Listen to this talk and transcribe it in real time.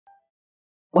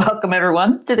Welcome,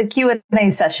 everyone, to the Q&A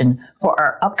session for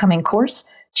our upcoming course,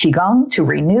 Qigong to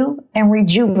Renew and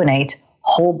Rejuvenate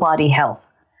Whole Body Health.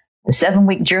 The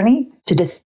 7-week journey to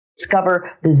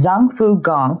discover the Zhang Fu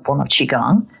Gong form of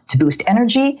Qigong to boost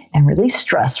energy and release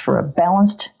stress for a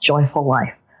balanced, joyful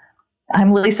life.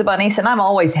 I'm Lisa Bunnies, and I'm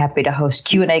always happy to host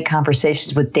Q&A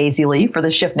conversations with Daisy Lee for the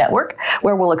Shift Network,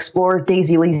 where we'll explore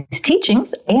Daisy Lee's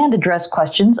teachings and address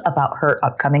questions about her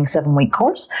upcoming 7-week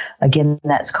course. Again,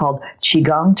 that's called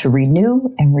Qigong to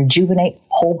Renew and Rejuvenate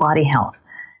Whole Body Health,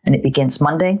 and it begins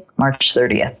Monday, March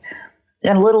 30th.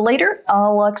 And a little later,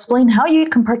 I'll explain how you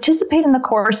can participate in the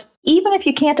course, even if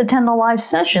you can't attend the live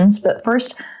sessions. But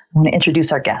first, I want to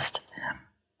introduce our guest.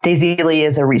 Daisy Lee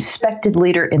is a respected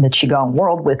leader in the Qigong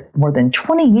world with more than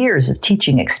 20 years of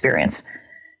teaching experience.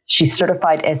 She's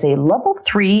certified as a Level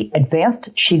 3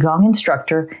 Advanced Qigong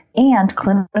Instructor and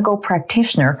Clinical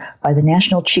Practitioner by the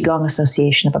National Qigong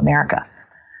Association of America.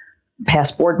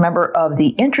 Past board member of the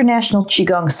International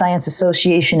Qigong Science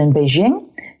Association in Beijing,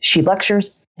 she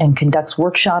lectures and conducts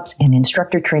workshops and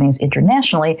instructor trainings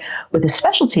internationally with a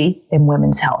specialty in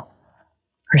women's health.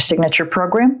 Her signature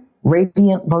program,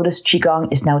 Radiant Lotus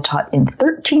Qigong, is now taught in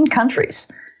 13 countries.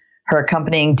 Her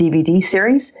accompanying DVD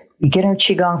series, Beginner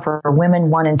Qigong for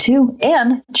Women 1 and 2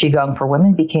 and Qigong for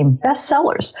Women, became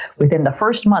bestsellers within the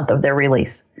first month of their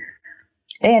release.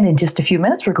 And in just a few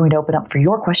minutes, we're going to open up for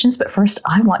your questions. But first,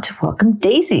 I want to welcome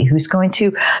Daisy, who's going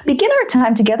to begin our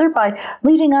time together by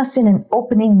leading us in an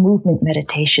opening movement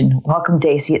meditation. Welcome,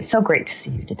 Daisy. It's so great to see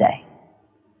you today.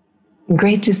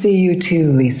 Great to see you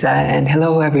too, Lisa, and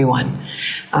hello, everyone.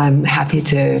 I'm happy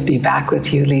to be back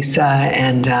with you, Lisa,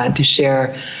 and to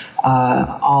share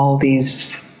all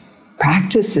these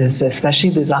practices, especially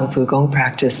the Zhang Fu Gong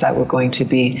practice that we're going to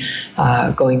be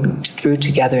going through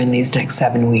together in these next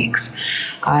 7 weeks.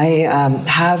 I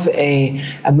have a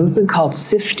movement called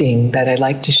sifting that I'd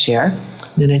like to share.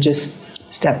 I'm going to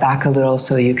just step back a little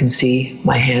so you can see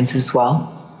my hands as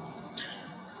well.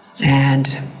 And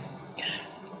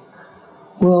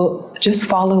well, just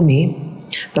follow me.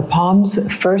 The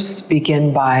palms first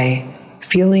begin by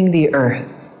feeling the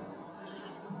earth,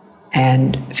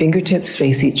 and fingertips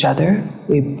face each other.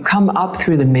 We come up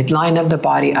through the midline of the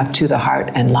body up to the heart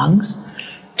and lungs.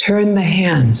 Turn the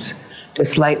hands to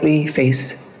slightly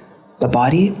face the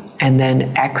body, and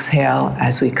then exhale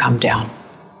as we come down.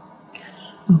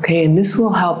 Okay, and this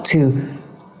will help to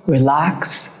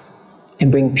relax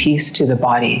and bring peace to the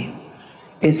body.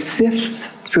 It sifts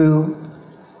through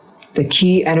the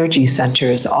key energy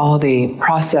centers, all the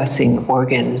processing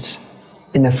organs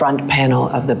in the front panel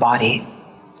of the body.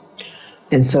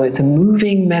 And so it's a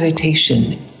moving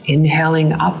meditation,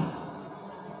 inhaling up,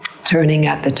 turning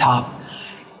at the top,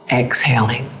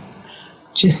 exhaling.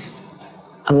 Just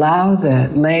allow the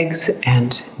legs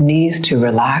and knees to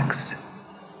relax,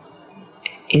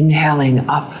 inhaling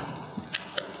up,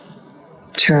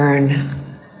 turn,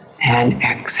 and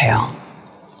exhale.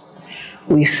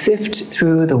 We sift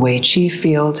through the Wei Qi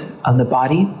field of the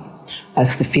body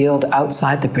as the field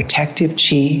outside the protective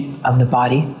Qi of the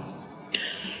body.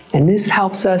 And this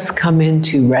helps us come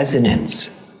into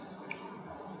resonance,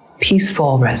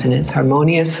 peaceful resonance,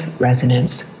 harmonious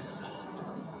resonance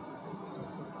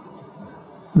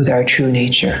with our true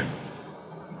nature.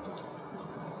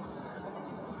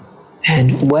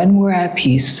 And when we're at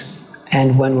peace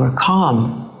and when we're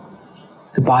calm,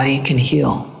 the body can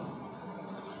heal.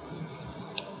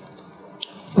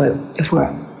 But if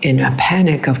we're in a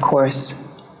panic, of course,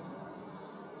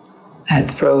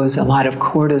 that throws a lot of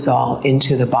cortisol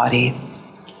into the body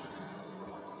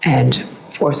and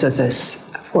forces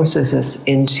us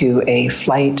into a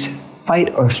fight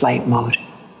or flight mode.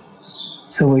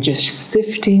 So we're just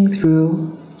sifting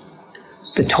through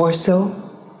the torso,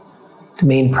 the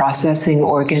main processing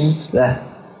organs, the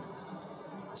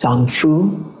Zhang Fu,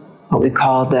 what we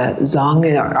call the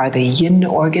Zhang are the yin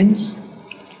organs.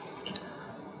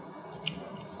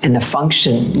 And the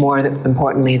function, more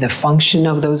importantly, the function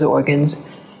of those organs,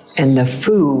 and the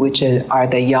Fu, which are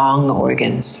the yang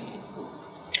organs,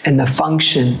 and the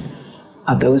function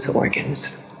of those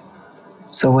organs.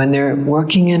 So when they're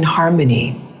working in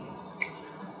harmony,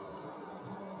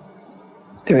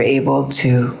 they're able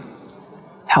to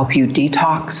help you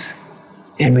detox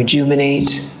and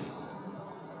rejuvenate,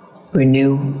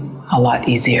 renew a lot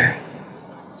easier.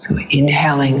 So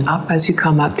inhaling up as you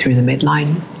come up through the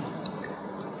midline.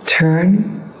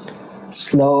 Turn,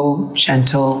 slow,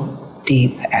 gentle,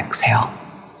 deep exhale.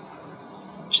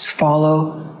 Just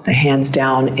follow the hands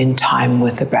down in time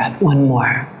with the breath. One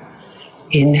more.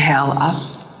 Inhale up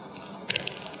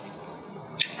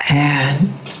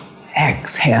and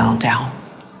exhale down.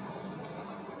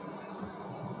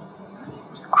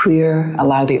 clear,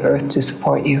 allow the earth to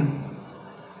support you.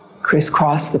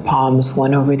 Crisscross the palms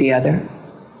one over the other.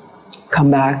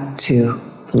 Come back to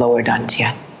lower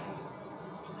dantian.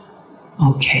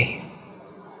 Okay.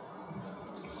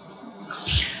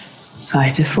 So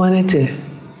I just wanted to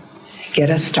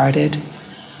get us started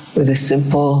with a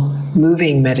simple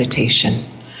moving meditation.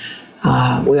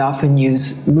 We often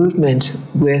use movement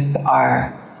with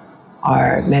our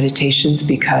meditations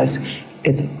because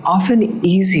it's often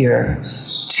easier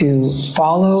to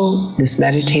follow this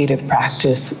meditative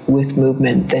practice with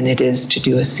movement than it is to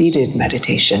do a seated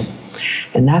meditation.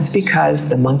 And that's because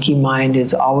the monkey mind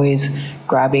is always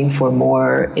grabbing for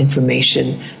more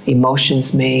information.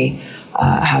 Emotions may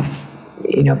have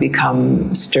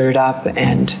become stirred up,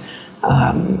 and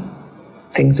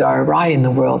things are awry in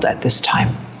the world at this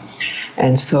time.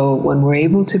 And so when we're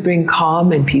able to bring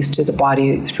calm and peace to the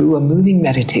body through a moving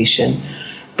meditation,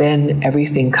 then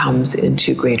everything comes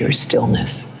into greater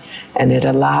stillness. And it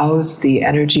allows the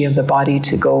energy of the body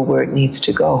to go where it needs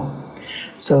to go.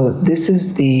 So this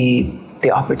is the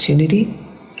opportunity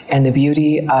and the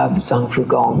beauty of Zangfu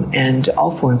Gong and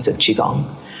all forms of Qigong,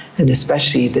 and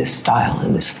especially this style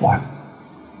and this form.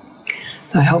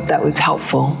 So I hope that was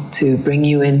helpful to bring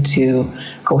you into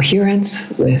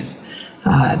coherence with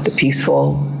the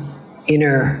peaceful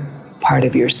inner part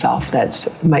of yourself that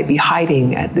might be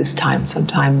hiding at this time.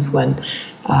 Sometimes when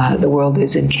the world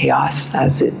is in chaos,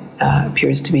 as it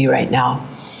appears to be right now,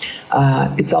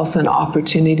 it's also an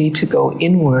opportunity to go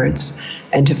inwards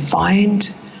and to find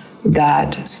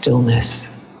that stillness.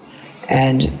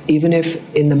 And even if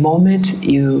in the moment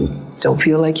you don't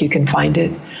feel like you can find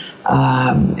it,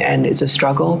 and it's a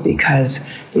struggle because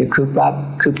you're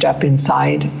cooped up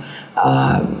inside,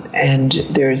 and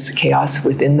there's chaos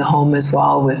within the home as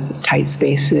well, with tight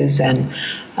spaces and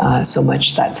so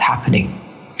much that's happening.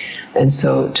 And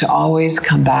so to always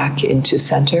come back into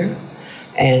center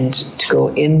and to go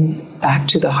in back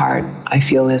to the heart, I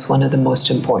feel is one of the most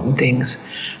important things,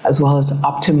 as well as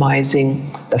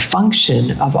optimizing the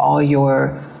function of all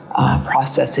your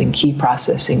key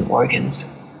processing organs.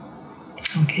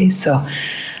 Okay, so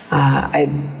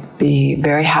I'd be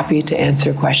very happy to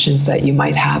answer questions that you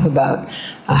might have about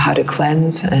how to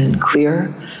cleanse and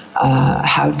clear,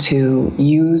 how to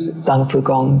use Zangfu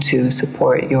Gong to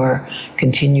support your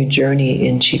continued journey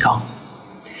in Qigong.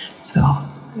 So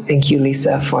thank you,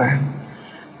 Lisa, for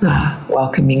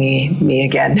welcoming me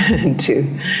again to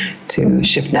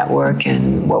Shift Network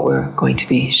and what we're going to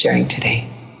be sharing today.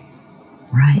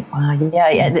 Right. Wow.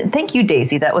 Yeah. Thank you,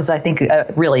 Daisy. That was, I think,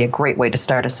 really a great way to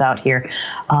start us out here.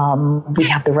 We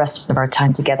have the rest of our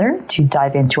time together to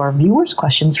dive into our viewers'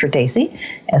 questions for Daisy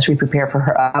as we prepare for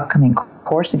her upcoming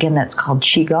course. Again, that's called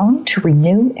Qigong to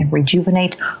Renew and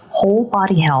Rejuvenate Whole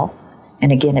Body Health.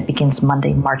 And again, it begins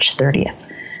Monday, March 30th.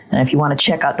 And if you want to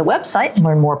check out the website and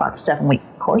learn more about the 7-week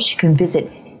course, you can visit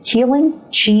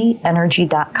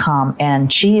healingqienergy.com, and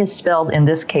Qi is spelled in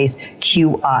this case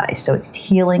QI, so it's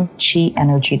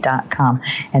healingqienergy.com,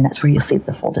 and that's where you'll see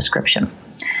the full description.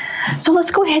 So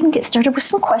let's go ahead and get started with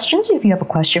some questions. If you have a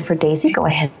question for Daisy, go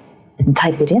ahead and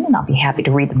type it in, and I'll be happy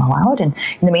to read them aloud. And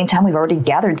in the meantime, we've already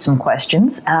gathered some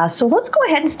questions. So let's go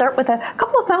ahead and start with a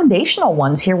couple of foundational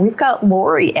ones here. We've got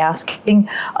Lori asking,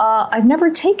 I've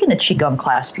never taken a Qigong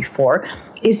class before.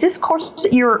 Is this course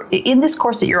that you're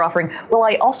offering, will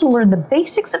I also learn the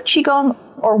basics of Qigong,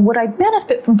 or would I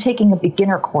benefit from taking a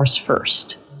beginner course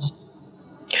first?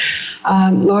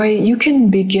 Lori, you can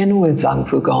begin with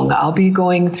Zangfu Gong. I'll be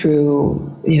going through,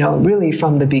 really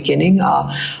from the beginning.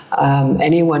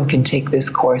 Anyone can take this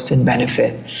course and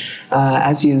benefit.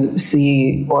 As you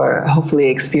see, or hopefully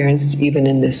experienced even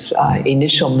in this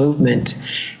initial movement,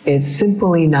 it's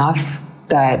simple enough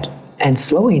and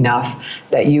slow enough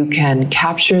that you can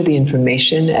capture the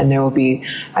information, and there will be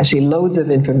actually loads of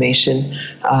information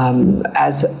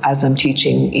as I'm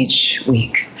teaching each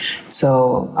week.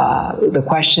 So the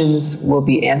questions will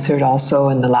be answered also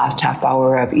in the last half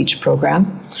hour of each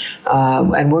program.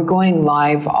 And we're going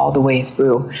live all the way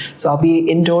through. So I'll be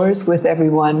indoors with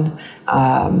everyone,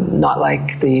 not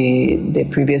like the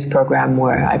previous program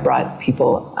where I brought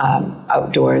people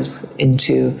outdoors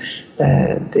into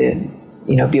the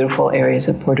beautiful areas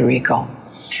of Puerto Rico.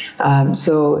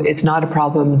 So it's not a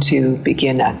problem to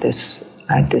begin at this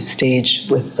stage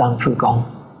with Zangfu Gong.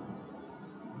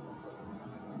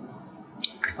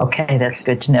 Okay, that's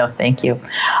good to know. Thank you.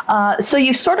 So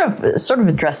you've sort of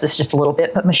addressed this just a little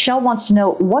bit, but Michelle wants to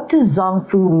know, what does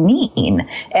Zangfu mean,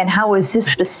 and how is this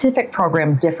specific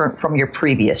program different from your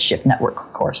previous Shift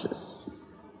Network courses?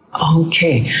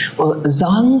 Okay, well,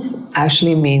 Zang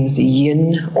actually means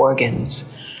yin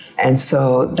organs. And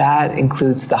so that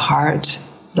includes the heart,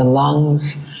 the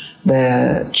lungs,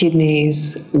 the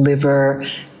kidneys, liver,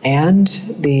 and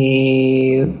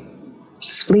the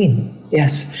spleen.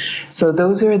 Yes. So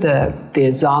those are the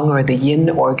zang or the yin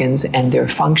organs and their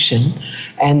function.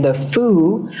 And the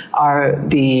fu are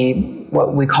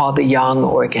what we call the yang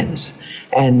organs.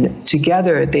 And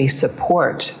together they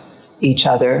support each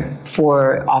other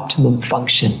for optimum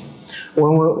function.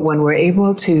 When we're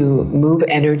able to move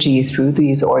energy through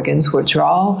these organs, which are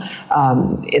all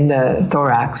in the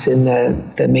thorax, in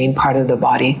the main part of the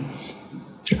body,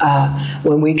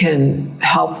 when we can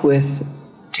help with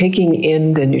taking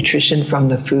in the nutrition from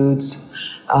the foods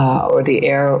or the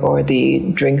air or the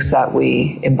drinks that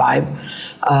we imbibe,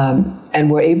 and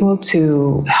we're able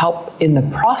to help in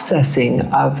the processing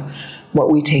of what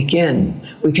we take in,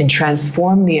 we can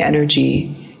transform the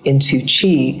energy into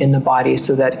qi in the body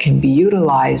so that it can be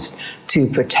utilized to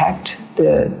protect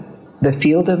the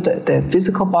field of the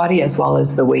physical body, as well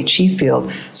as the way qi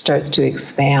field starts to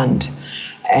expand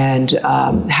and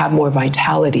have more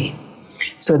vitality.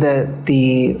 So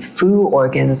the fu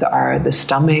organs are the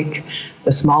stomach,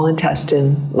 the small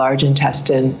intestine, large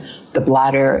intestine, the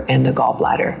bladder, and the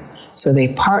gallbladder. So they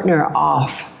partner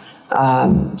off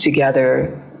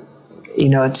together,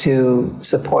 to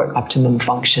support optimum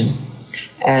function.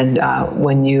 And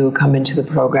when you come into the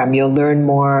program, you'll learn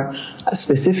more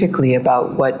specifically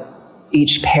about what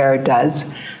each pair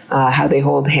does, how they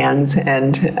hold hands,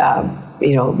 and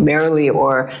merrily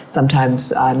or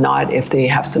sometimes not if they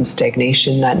have some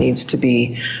stagnation that needs to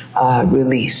be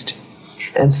released.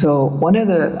 And so one of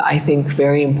the, I think,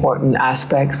 very important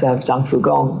aspects of Zang Fu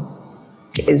Gong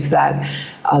is that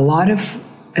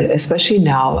especially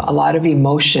now, a lot of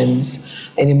emotions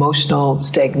and emotional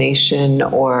stagnation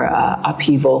or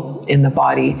upheaval in the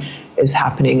body is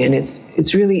happening. And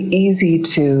it's really easy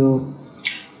to,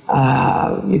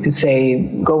 you could say,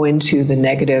 go into the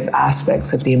negative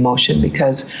aspects of the emotion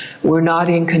because we're not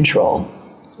in control.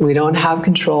 We don't have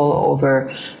control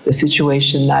over the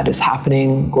situation that is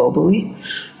happening globally.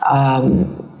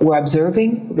 We're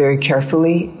observing very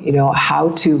carefully, how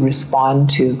to respond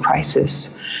to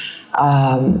crisis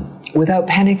without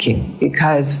panicking,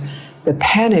 because the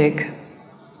panic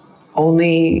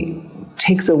only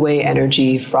takes away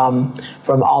energy from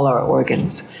all our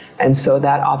organs. And so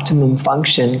that optimum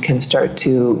function can start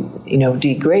to,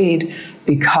 degrade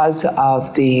because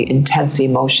of the intense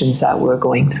emotions that we're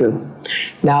going through.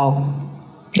 Now,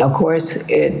 of course,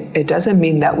 it doesn't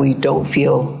mean that we don't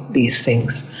feel these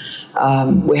things.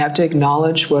 We have to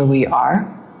acknowledge where we are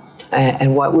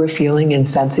and what we're feeling and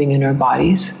sensing in our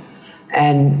bodies.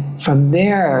 And from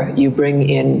there, you bring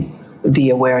in the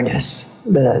awareness,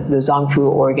 the Zang Fu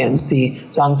organs, the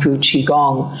Zang Fu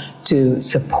Qigong, to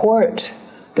support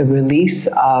the release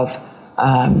of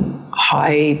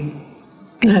high,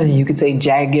 you could say,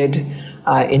 jagged,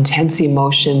 intense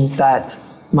emotions that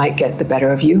might get the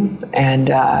better of you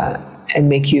and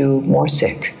make you more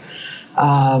sick,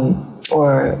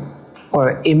 or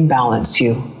imbalance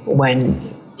you when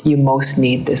you most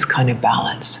need this kind of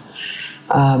balance.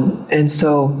 And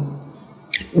so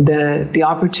the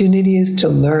opportunity is to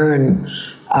learn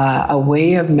a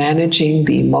way of managing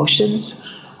the emotions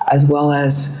as well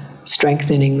as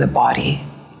strengthening the body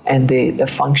and the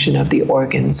function of the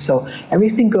organs. So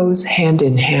everything goes hand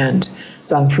in hand.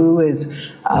 Zang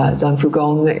Fu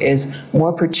Gong is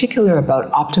more particular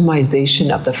about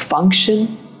optimization of the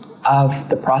function of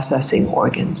the processing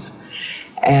organs.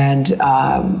 And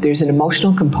there's an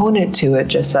emotional component to it,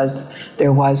 just as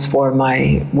there was for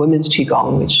my women's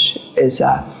Qigong, which is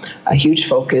a huge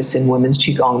focus in women's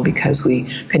Qigong because we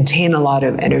contain a lot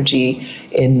of energy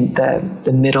in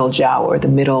the middle jiao or the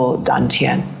middle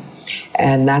dantian.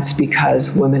 And that's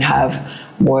because women have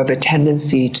more of a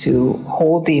tendency to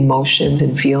hold the emotions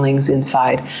and feelings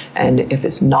inside, and if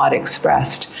it's not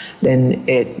expressed, then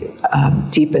it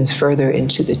deepens further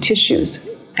into the tissues.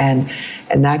 And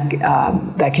that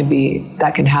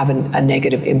can have a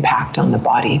negative impact on the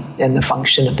body and the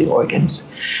function of the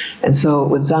organs. And so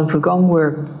with Zang Fu Gong,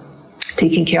 we're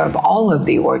taking care of all of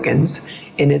the organs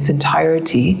in its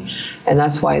entirety, and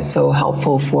that's why it's so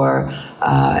helpful for.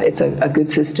 It's a good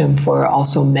system for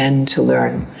also men to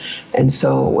learn. And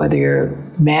so whether you're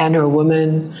man or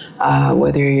woman,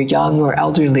 whether you're young or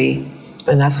elderly.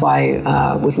 And that's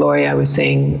why with Lori, I was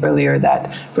saying earlier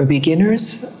that for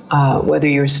beginners, whether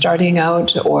you're starting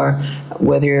out or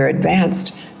whether you're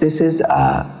advanced, this is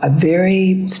a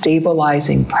very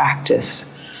stabilizing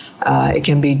practice. It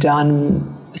can be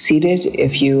done seated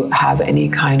if you have any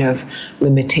kind of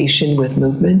limitation with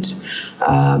movement.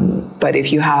 But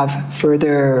if you have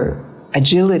further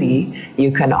agility,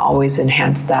 you can always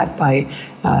enhance that by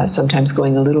sometimes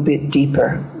going a little bit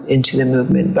deeper into the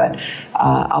movement. But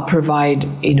I'll provide,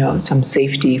 some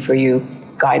safety for you,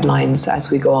 guidelines as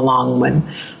we go along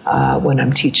when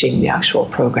I'm teaching the actual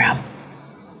program.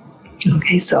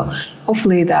 Okay, so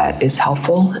hopefully that is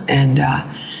helpful, and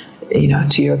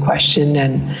to your question,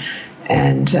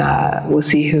 and we'll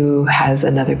see who has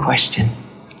another question.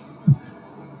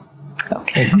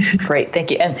 Okay, great,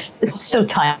 thank you. And this is so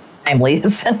timely,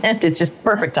 isn't it? It's just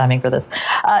perfect timing for this.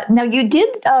 Now, you did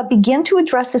begin to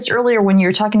address this earlier when you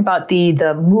were talking about the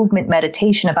movement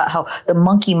meditation, about how the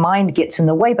monkey mind gets in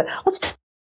the way, but let's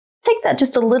take that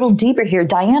just a little deeper here.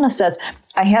 Diana says,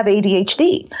 I have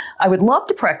ADHD. I would love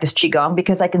to practice Qigong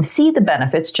because I can see the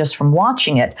benefits just from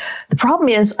watching it. The problem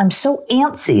is I'm so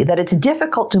antsy that it's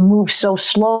difficult to move so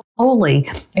slowly,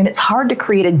 and it's hard to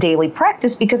create a daily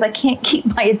practice because I can't keep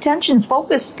my attention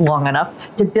focused long enough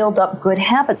to build up good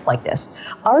habits like this.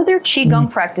 Are there Qigong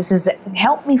practices that can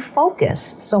help me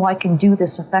focus so I can do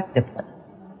this effectively?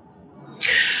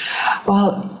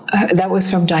 Well, that was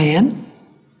from Diane.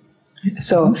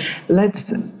 So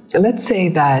let's say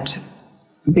that,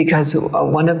 because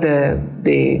one of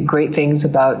the great things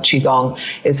about Qigong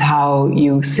is how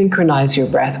you synchronize your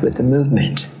breath with the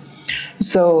movement.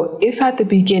 So if at the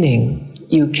beginning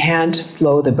you can't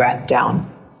slow the breath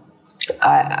down,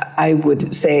 I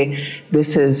would say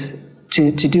this is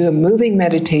to do a moving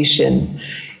meditation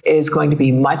is going to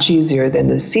be much easier than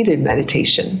the seated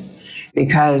meditation.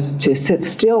 Because to sit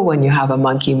still when you have a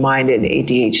monkey mind and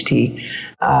ADHD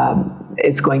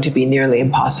is going to be nearly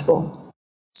impossible.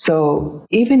 So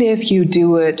even if you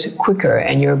do it quicker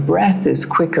and your breath is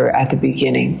quicker at the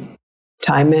beginning,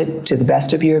 time it to the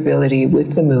best of your ability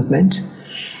with the movement.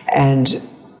 And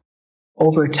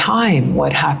over time,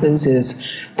 what happens is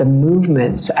the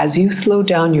movements, as you slow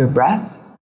down your breath,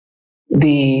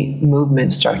 the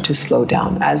movements start to slow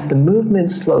down. As the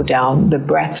movements slow down, the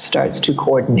breath starts to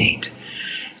coordinate.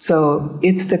 So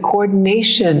it's the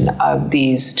coordination of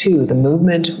these two, the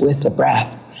movement with the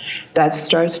breath, that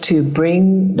starts to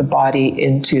bring the body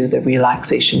into the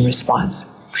relaxation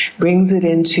response, brings it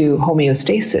into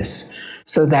homeostasis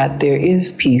so that there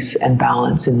is peace and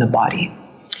balance in the body.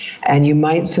 And you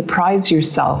might surprise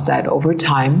yourself that over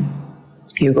time,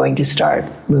 you're going to start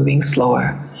moving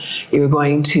slower. You're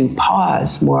going to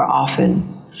pause more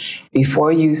often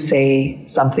before you say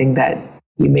something that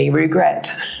you may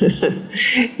regret.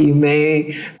 You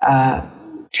may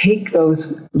take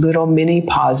those little mini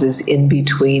pauses in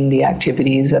between the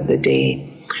activities of the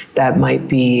day that might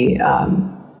be,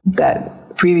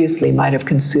 that previously might have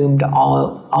consumed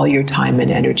all your time and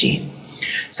energy.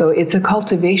 So it's a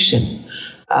cultivation.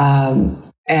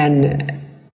 And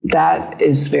that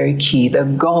is very key. The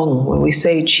gong, when we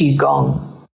say Qigong,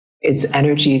 it's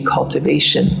energy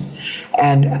cultivation.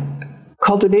 And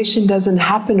cultivation doesn't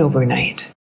happen overnight.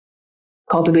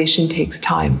 Cultivation takes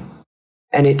time,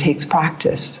 and it takes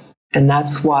practice. And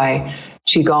that's why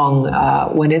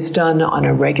Qigong, when it's done on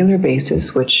a regular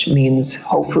basis, which means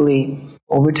hopefully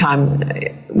over time,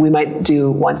 we might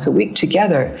do once a week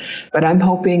together, but I'm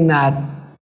hoping that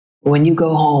when you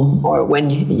go home or when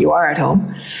you are at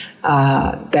home,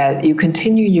 that you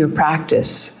continue your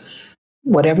practice.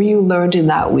 Whatever you learned in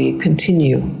that week,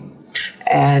 continue.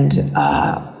 And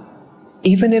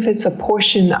even if it's a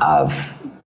portion of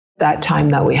that time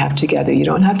that we have together, you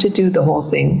don't have to do the whole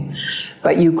thing,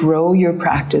 but you grow your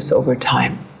practice over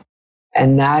time.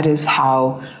 And that is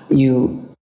how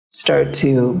you start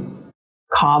to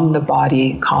calm the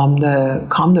body, calm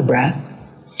the breath,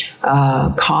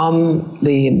 calm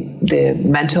the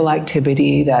mental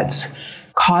activity that's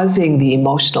causing the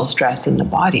emotional stress in the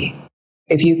body.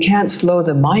 If you can't slow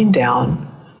the mind down,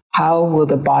 how will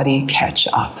the body catch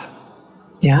up?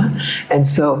 Yeah? And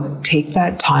so take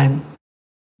that time,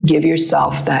 give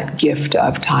yourself that gift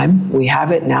of time. We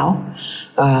have it now.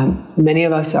 Many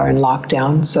of us are in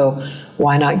lockdown, so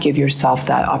why not give yourself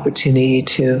that opportunity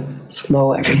to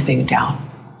slow everything down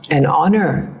and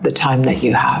honor the time that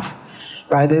you have,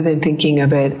 rather than thinking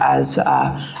of it as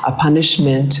a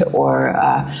punishment or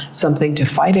something to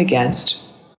fight against.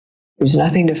 There's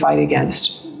nothing to fight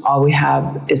against. All we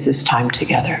have is this time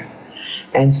together.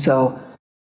 And so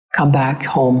come back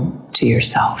home to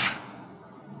yourself.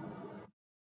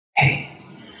 Okay.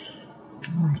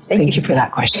 Thank you for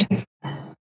that question.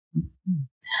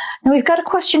 Now we've got a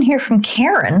question here from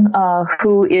Karen,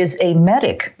 who is a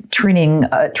medic treating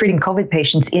COVID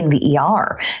patients in the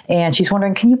ER. And she's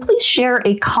wondering, can you please share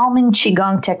a calming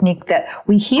Qigong technique that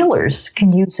we healers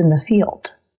can use in the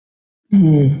field?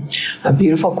 A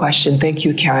beautiful question. Thank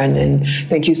you, Karen. And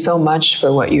thank you so much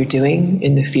for what you're doing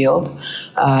in the field.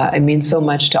 It means so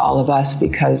much to all of us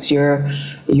because you're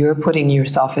putting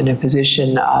yourself in a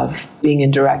position of being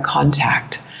in direct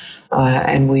contact.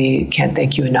 And we can't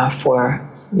thank you enough for,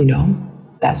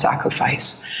 that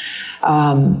sacrifice.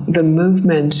 The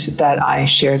movement that I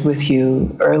shared with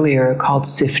you earlier called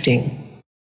sifting,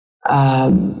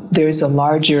 there's a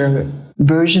larger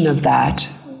version of that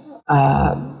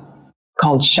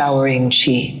called showering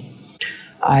Qi.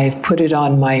 I've put it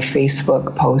on my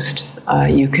Facebook post.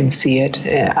 You can see it.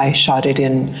 I shot it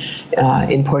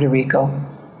in Puerto Rico.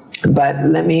 But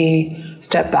let me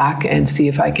step back and see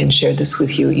if I can share this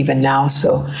with you even now.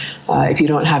 So if you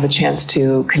don't have a chance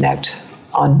to connect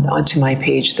onto my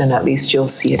page, then at least you'll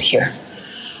see it here.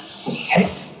 Okay.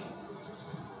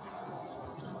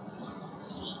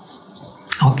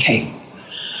 Okay.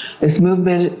 This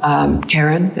movement,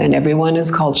 Karen and everyone, is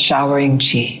called showering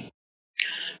Qi.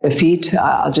 The feet,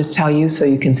 I'll just tell you so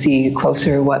you can see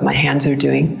closer what my hands are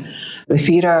doing. The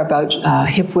feet are about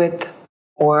hip width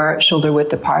or shoulder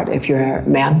width apart if you're a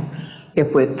man,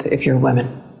 hip width if you're a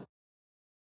woman.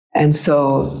 And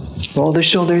so roll the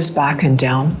shoulders back and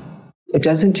down. It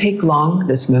doesn't take long,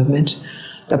 this movement.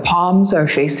 The palms are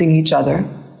facing each other,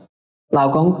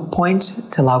 Laogong point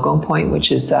to Laogong point,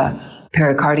 which is a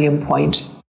pericardium point.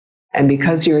 And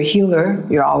because you're a healer,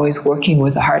 you're always working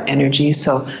with the heart energy,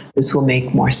 so this will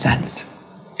make more sense.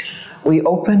 We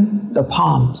open the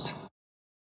palms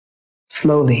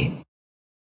slowly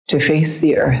to face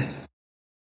the earth.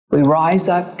 We rise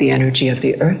up the energy of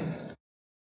the earth.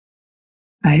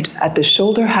 Right? At the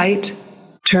shoulder height,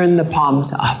 turn the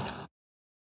palms up.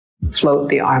 Float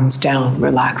the arms down,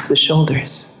 relax the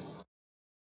shoulders.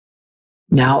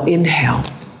 Now inhale.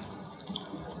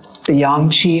 The yang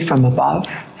qi from above,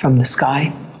 from the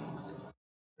sky,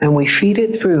 and we feed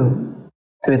it through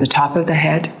the top of the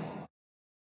head,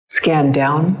 scan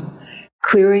down,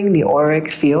 clearing the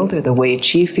auric field or the wei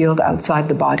qi field outside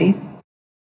the body.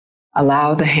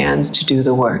 Allow the hands to do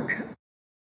the work.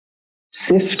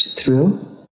 Sift through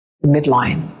the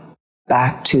midline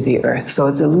back to the earth. So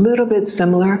it's a little bit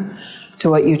similar to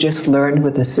what you just learned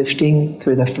with the sifting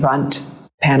through the front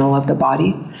panel of the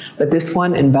body, but this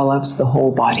one envelops the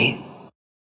whole body.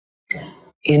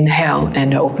 Inhale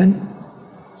and open.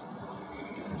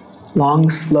 Long,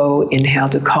 slow inhale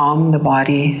to calm the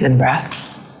body and breath.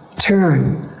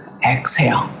 Turn,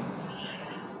 exhale.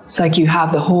 It's like you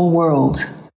have the whole world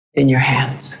in your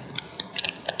hands.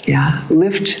 Yeah,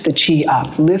 lift the qi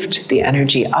up, lift the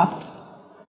energy up.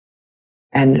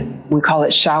 And we call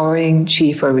it showering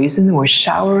qi for a reason. We're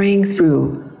showering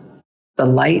through the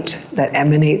light that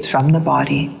emanates from the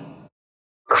body,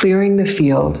 clearing the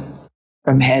field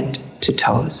from head to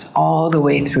toes, all the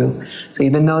way through. So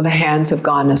even though the hands have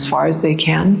gone as far as they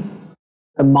can,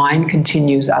 the mind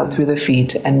continues out through the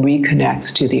feet and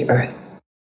reconnects to the earth.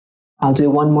 I'll do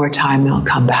one more time and I'll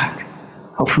come back.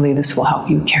 Hopefully this will help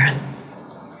you, Karen,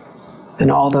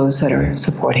 and all those that are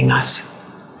supporting us.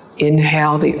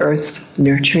 Inhale the earth's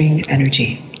nurturing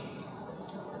energy.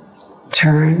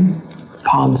 Turn,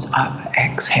 palms up,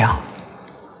 exhale.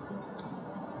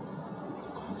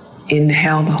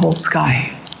 Inhale the whole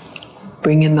sky.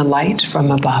 Bring in the light from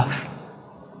above.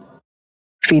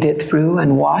 Feed it through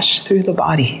and wash through the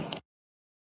body.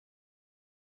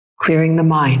 Clearing the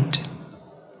mind,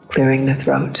 clearing the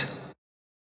throat,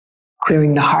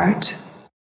 clearing the heart,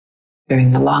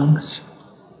 clearing the lungs,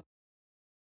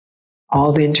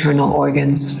 all the internal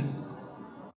organs,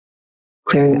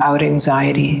 clearing out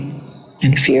anxiety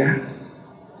and fear,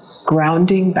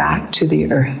 grounding back to the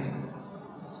earth.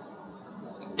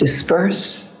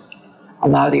 Disperse,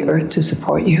 allow the earth to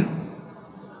support you.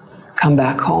 Come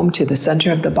back home to the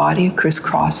center of the body,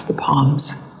 crisscross the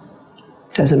palms.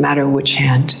 Doesn't matter which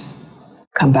hand.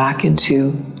 Come back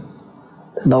into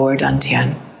the lower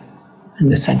dantian in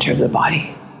the center of the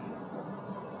body.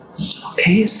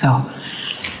 Okay, so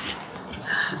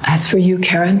that's for you,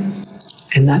 Karen,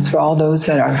 and that's for all those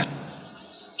that are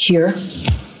here,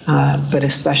 but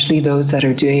especially those that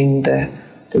are doing the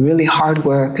really hard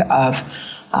work of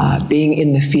being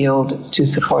in the field to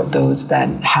support those that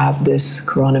have this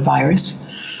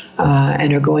coronavirus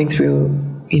and are going through,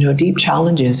 deep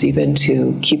challenges even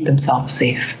to keep themselves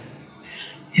safe.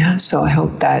 Yeah, so I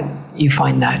hope that you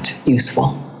find that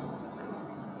useful.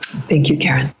 Thank you,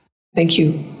 Karen. Thank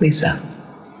you, Lisa.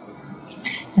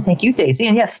 Thank you, Daisy.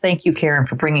 And yes, thank you, Karen,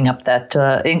 for bringing up that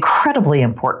incredibly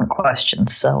important question.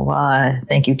 So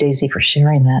thank you, Daisy, for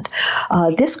sharing that.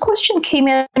 This question came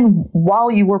in while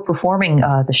you were performing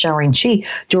the showering chi.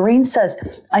 Doreen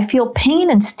says, I feel pain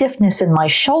and stiffness in my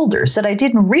shoulders that I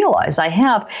didn't realize I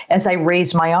have as I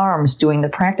raise my arms doing the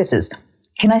practices.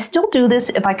 Can I still do this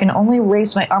if I can only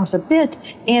raise my arms a bit?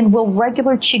 And will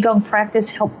regular Qigong practice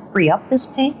help free up this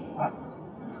pain?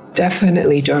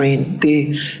 Definitely, Doreen.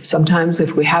 Sometimes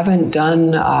if we haven't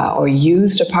done or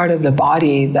used a part of the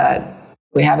body that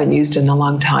we haven't used in a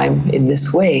long time in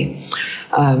this way,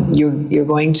 you're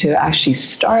going to actually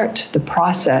start the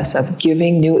process of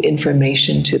giving new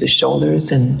information to the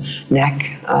shoulders and neck,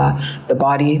 the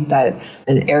body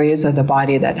and areas of the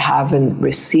body that haven't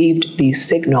received these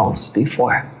signals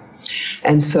before.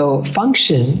 And so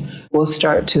function will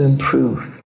start to improve.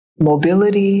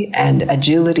 Mobility and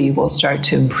agility will start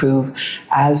to improve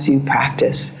as you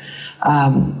practice.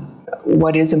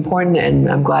 What is important,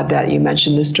 and I'm glad that you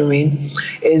mentioned this, Doreen,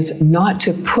 is not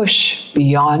to push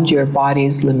beyond your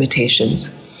body's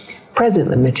limitations, present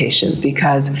limitations,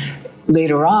 because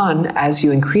later on, as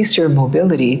you increase your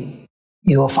mobility,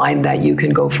 you will find that you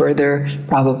can go further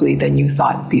probably than you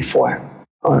thought before,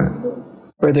 or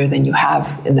further than you have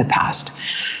in the past.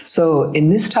 So in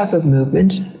this type of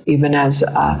movement, even as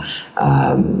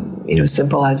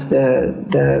simple as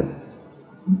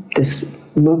this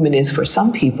movement is for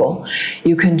some people,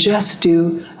 you can just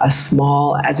do a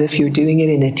small, as if you're doing it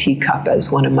in a teacup,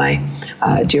 as one of my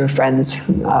dear friends,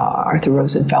 Arthur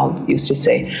Rosenfeld, used to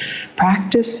say,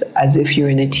 practice as if you're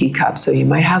in a teacup. So you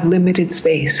might have limited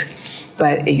space,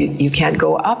 but you can't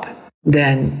go up,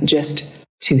 then just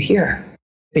to here.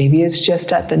 Maybe it's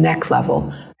just at the neck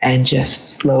level, and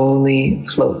just slowly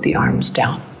float the arms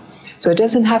down. So it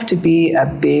doesn't have to be a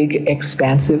big,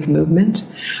 expansive movement.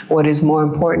 What is more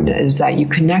important is that you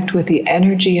connect with the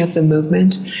energy of the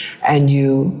movement and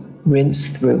you rinse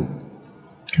through.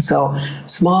 So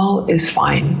small is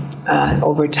fine.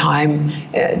 Over time,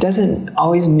 it doesn't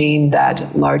always mean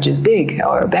that large is big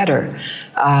or better.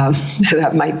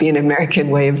 That might be an American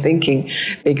way of thinking.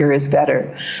 Bigger is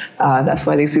better. That's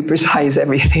why they supersize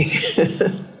everything.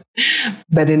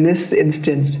 But in this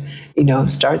instance,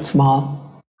 start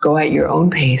small, go at your own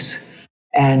pace,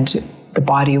 and the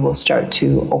body will start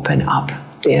to open up.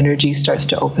 The energy starts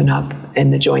to open up,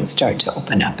 and the joints start to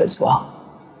open up as well.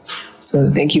 So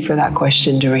thank you for that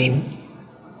question, Doreen.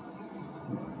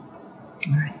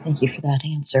 All right, thank you for that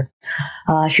answer.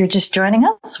 If you're just joining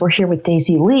us, we're here with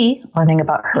Daisy Lee, learning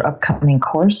about her upcoming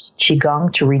course,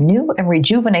 Qigong to Renew and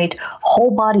Rejuvenate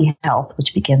Whole Body Health,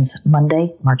 which begins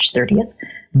Monday, March 30th.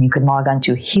 And you can log on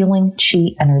to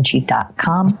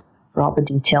healingqienergy.com for all the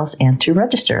details and to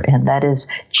register. And that is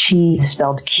Qi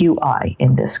spelled Qi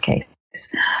in this case.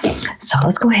 So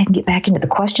let's go ahead and get back into the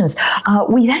questions.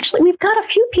 We've got a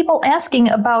few people asking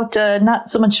about not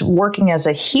so much working as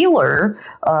a healer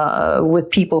with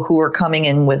people who are coming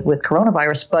in with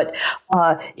coronavirus, but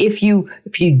if you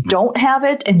don't have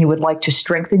it and you would like to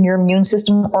strengthen your immune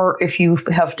system, or if you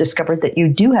have discovered that you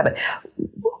do have it,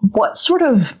 what sort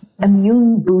of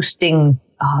immune boosting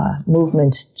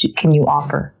movements can you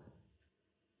offer?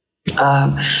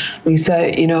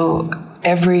 Lisa,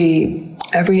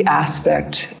 every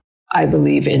aspect, I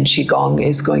believe, in Qigong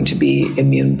is going to be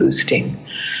immune boosting.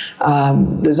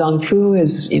 The Zongfu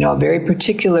is, very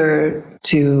particular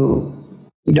to,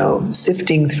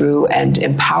 sifting through and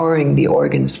empowering the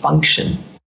organs' function.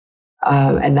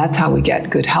 And that's how we get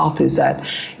good health, is that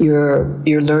you're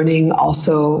learning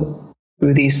also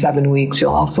through these 7 weeks.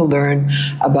 You'll also learn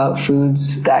about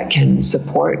foods that can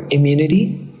support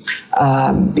immunity.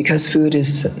 Because food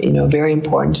is, very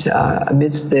important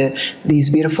amidst these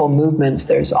beautiful movements.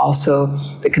 There's also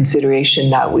the consideration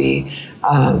that we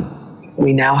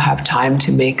now have time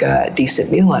to make a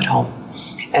decent meal at home,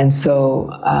 and so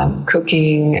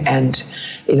cooking and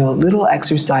little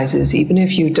exercises, even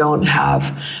if you don't have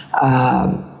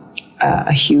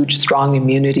a huge, strong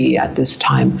immunity at this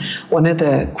time. One of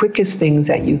the quickest things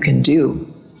that you can do,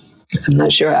 I'm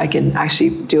not sure I can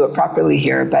actually do it properly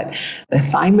here, but the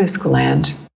thymus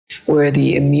gland, where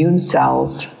the immune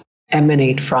cells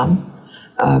emanate from,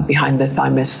 behind the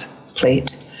thymus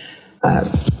plate,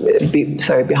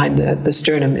 behind the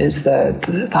sternum is the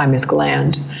thymus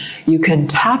gland. You can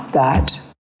tap that,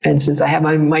 and since I have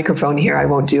my microphone here, I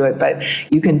won't do it, but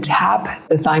you can tap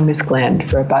the thymus gland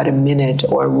for about a minute,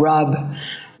 or rub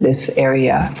this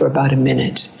area for about a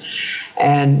minute,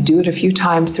 and do it a few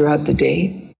times throughout the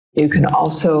day. You can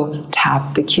also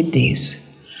tap the kidneys,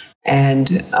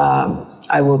 and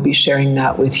I will be sharing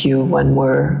that with you when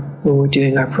we're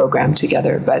doing our program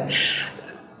together. But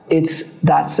it's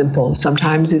that simple.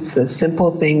 Sometimes it's the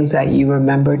simple things that you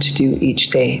remember to do each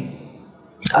day.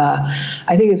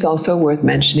 I think it's also worth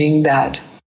mentioning that,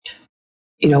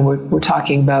 we're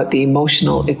talking about the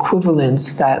emotional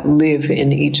equivalents that live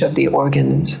in each of the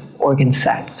organ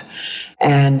sets.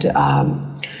 And,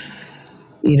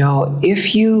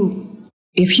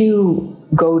 if you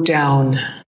go down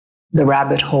the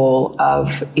rabbit hole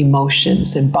of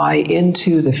emotions and buy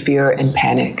into the fear and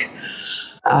panic,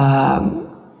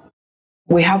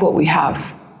 we have what we have.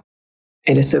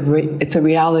 And it's a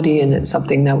reality, and it's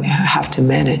something that we have to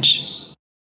manage.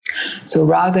 So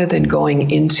rather than going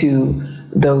into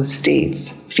those states,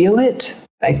 feel it,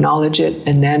 acknowledge it,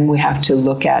 and then we have to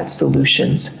look at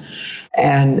solutions.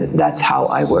 And that's how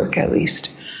I work, at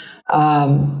least.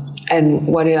 And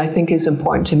what I think is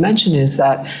important to mention is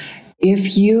that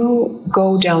if you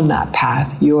go down that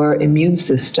path, your immune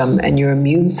system and your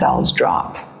immune cells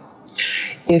drop.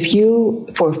 If you,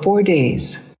 for 4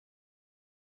 days,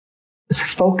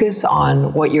 focus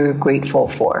on what you're grateful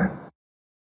for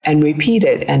and repeat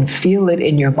it and feel it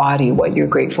in your body, what you're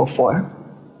grateful for,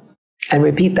 and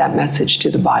repeat that message to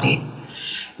the body,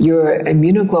 your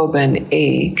immunoglobulin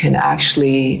A can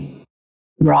actually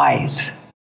rise.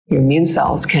 Your immune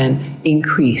cells can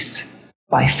increase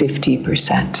by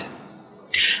 50%.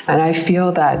 And I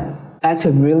feel that that's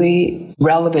a really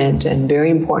relevant and very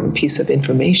important piece of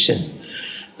information,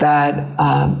 that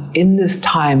in this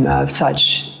time of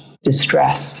such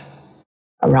distress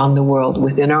around the world,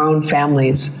 within our own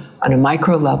families, on a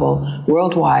micro level,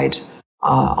 worldwide,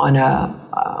 on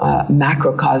a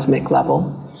macrocosmic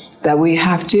level, that we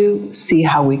have to see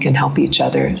how we can help each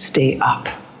other stay up.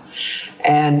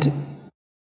 And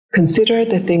consider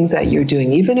the things that you're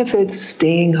doing, even if it's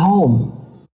staying home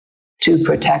to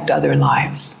protect other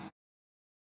lives.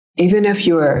 Even if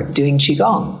you're doing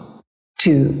Qigong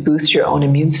to boost your own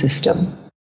immune system,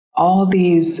 all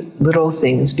these little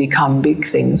things become big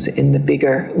things in the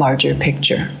bigger, larger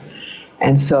picture.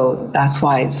 And so that's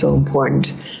why it's so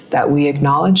important that we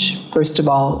acknowledge, first of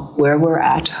all, where we're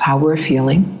at, how we're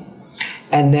feeling,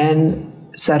 and then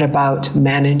set about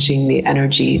managing the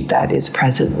energy that is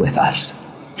present with us.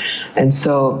 And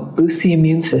so boost the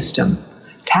immune system,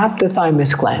 tap the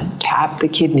thymus gland, tap the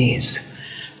kidneys,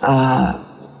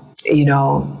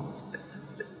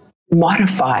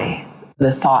 modify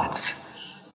the thoughts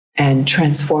and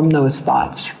transform those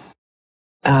thoughts.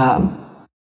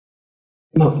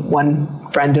 One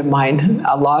friend of mine,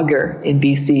 a logger in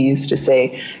BC, used to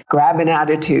say, grab an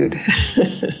attitude.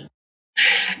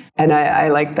 And I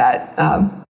like that.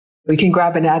 We can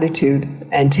grab an attitude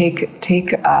and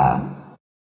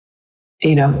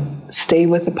stay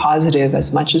with the positive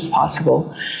as much as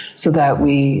possible, so that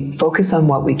we focus on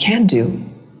what we can do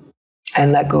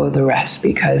and let go of the rest,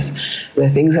 because the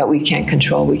things that we can't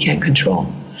control, we can't control.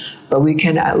 But we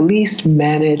can at least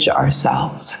manage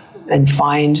ourselves and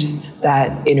find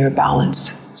that inner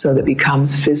balance, so that it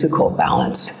becomes physical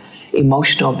balance,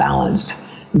 emotional balance,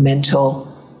 mental,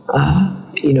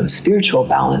 spiritual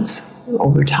balance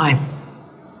over time.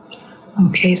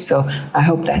 Okay, so I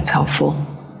hope that's helpful.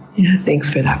 Yeah, thanks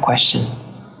for that question.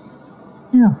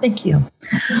 Yeah, thank you.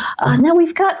 Now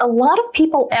we've got a lot of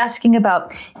people asking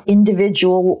about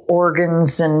individual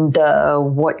organs and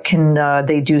what can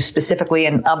they do specifically,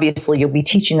 and obviously you'll be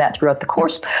teaching that throughout the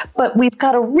course, but we've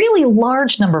got a really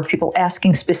large number of people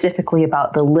asking specifically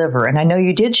about the liver. And I know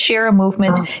you did share a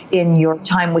movement in your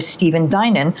time with Stephen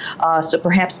Dinan, so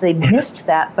perhaps they missed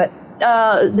that, but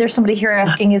there's somebody here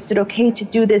asking, is it okay to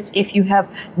do this if you have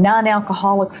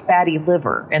non-alcoholic fatty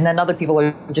liver? And then other people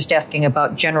are just asking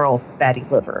about general fatty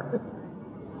liver.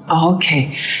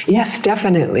 Okay. Yes,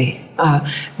 definitely.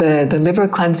 The liver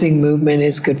cleansing movement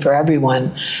is good for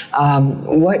everyone.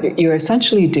 What you're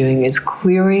essentially doing is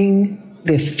clearing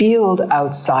the field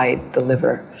outside the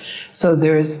liver. So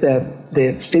there's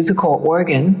the physical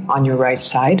organ on your right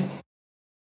side,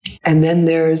 and then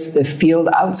there's the field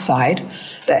outside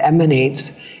that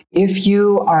emanates. If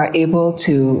you are able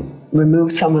to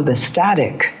remove some of the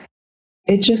static,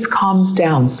 it just calms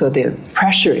down, so the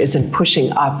pressure isn't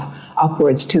pushing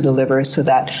upwards to the liver, so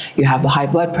that you have the high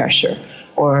blood pressure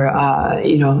or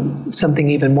something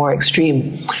even more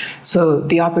extreme. So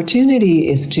the opportunity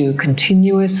is to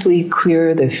continuously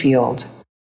clear the field.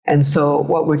 And so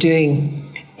what we're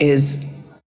doing is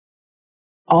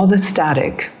all the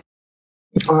static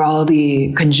or all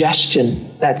the congestion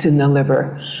that's in the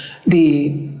liver,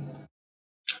 the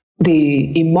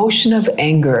emotion of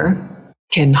anger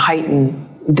can heighten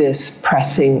this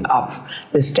pressing up,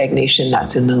 the stagnation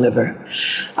that's in the liver.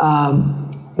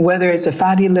 Whether it's a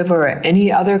fatty liver or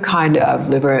any other kind of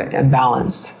liver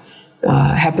imbalance,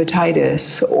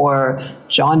 hepatitis or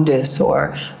jaundice,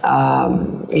 or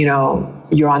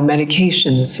you're on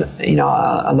medications,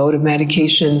 a load of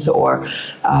medications, or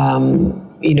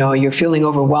you're feeling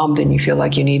overwhelmed and you feel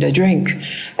like you need a drink,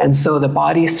 and so the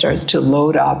body starts to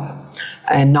load up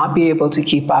and not be able to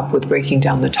keep up with breaking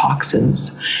down the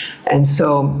toxins. And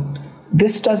so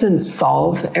this doesn't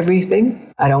solve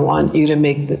everything. I don't want you to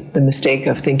make the mistake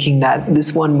of thinking that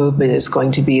this one movement is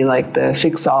going to be like the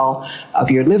fix-all of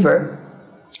your liver,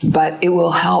 but it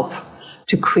will help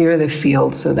to clear the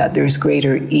field so that there's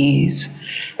greater ease.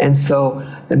 And so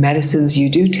the medicines you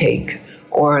do take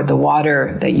or the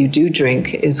water that you do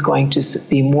drink is going to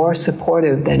be more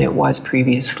supportive than it was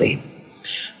previously.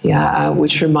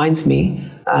 Which reminds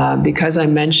me, because I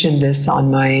mentioned this on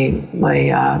my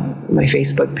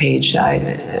Facebook page,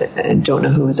 I don't know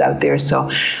who is out there,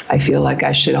 so I feel like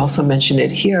I should also mention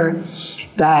it here,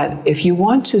 that if you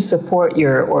want to support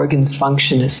your organs'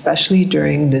 function, especially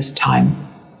during this time,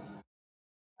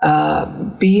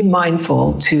 be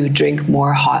mindful to drink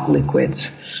more hot liquids,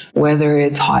 whether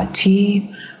it's hot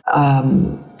tea,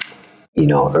 herbal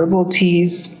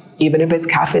teas. Even if it's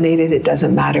caffeinated, it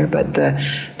doesn't matter, but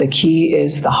the key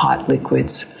is the hot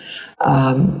liquids.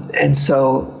 And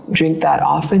so drink that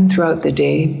often throughout the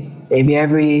day, maybe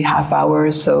every half hour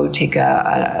or so. Take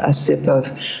a sip of,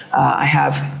 I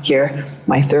have here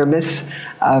my thermos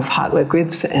of hot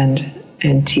liquids and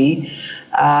tea.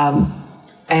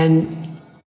 And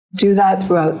do that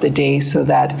throughout the day so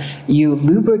that you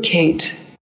lubricate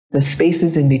the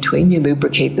spaces in between. You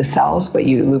lubricate the cells, but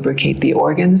you lubricate the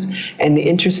organs and the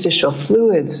interstitial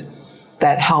fluids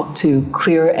that help to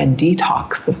clear and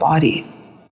detox the body.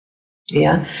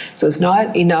 So it's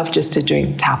not enough just to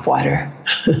drink tap water.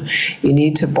 You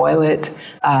need to boil it.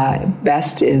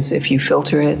 Best is if you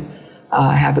filter it.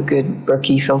 I have a good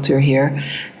Berkey filter here,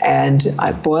 and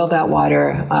I boil that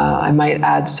water. I might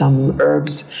add some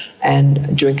herbs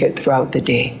and drink it throughout the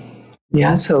day.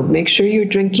 So make sure you're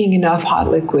drinking enough hot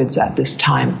liquids at this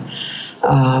time.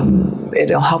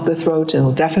 It'll help the throat,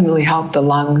 it'll definitely help the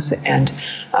lungs, and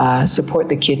support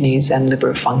the kidneys and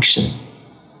liver function.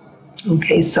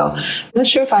 Okay, so I'm not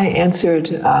sure if I answered,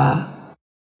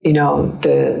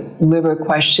 the liver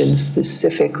question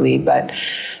specifically, but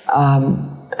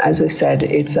as I said,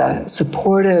 it's a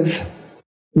supportive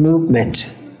movement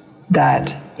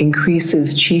that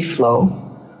increases qi flow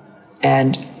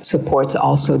and supports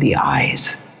also the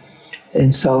eyes.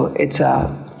 And so it's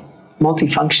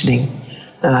multifunctioning.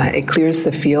 It clears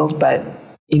the field, but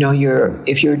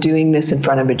if you're doing this in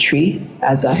front of a tree,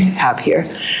 as I have here,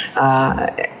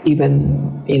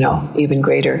 even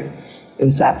greater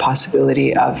is that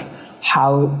possibility of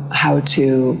how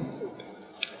to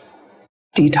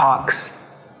detox,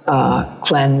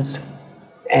 cleanse,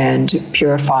 and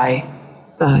purify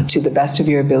to the best of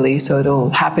your ability. So it'll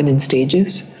happen in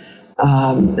stages.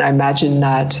 I imagine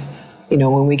that,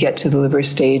 when we get to the liver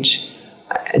stage,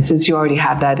 and since you already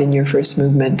have that in your first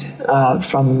movement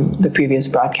from the previous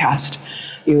broadcast,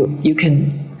 you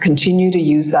can continue to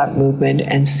use that movement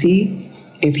and see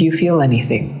if you feel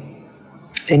anything,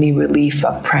 any relief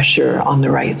of pressure on the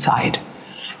right side,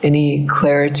 any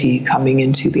clarity coming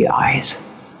into the eyes.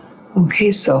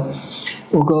 Okay, so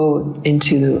we'll go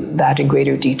into that in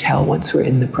greater detail once we're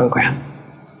in the program.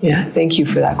 Thank you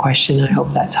for that question. I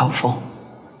hope that's helpful.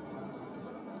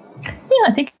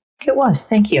 I think it was.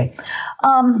 Thank you.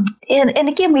 And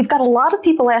again, we've got a lot of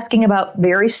people asking about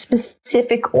very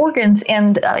specific organs,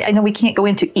 and I know we can't go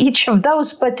into each of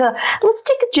those, but let's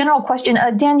take a general question.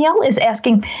 Danielle is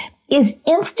asking, is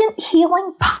instant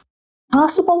healing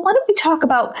possible? Why don't we talk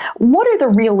about what are the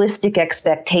realistic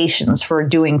expectations for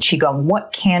doing Qigong?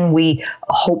 What can we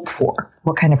hope for?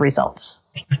 What kind of results?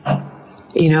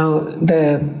 Danielle,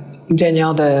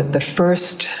 the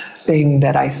first thing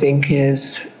that I think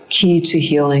is key to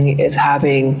healing is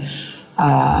having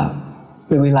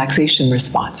the relaxation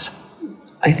response.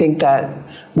 I think that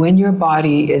when your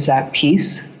body is at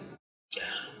peace,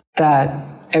 that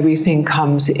everything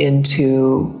comes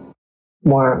into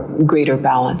greater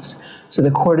balance. So the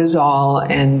cortisol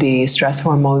and the stress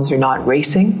hormones are not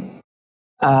racing,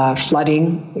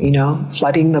 flooding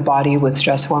the body with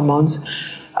stress hormones,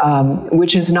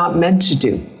 which is not meant to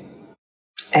do.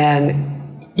 And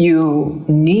you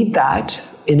need that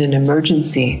in an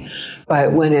emergency,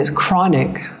 but when it's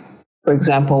chronic, for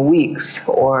example, weeks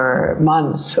or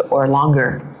months or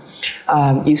longer,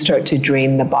 you start to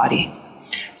drain the body.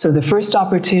 So the first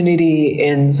opportunity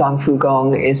in Zongfu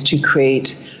Gong is to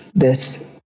create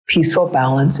this peaceful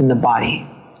balance in the body.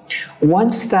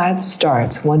 Once that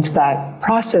starts, once that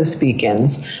process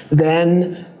begins,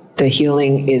 then the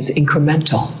healing is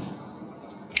incremental.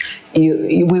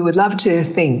 we would love to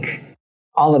think,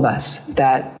 all of us,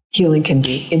 that healing can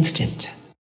be instant.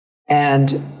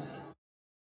 And,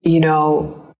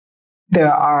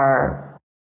 there are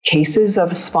cases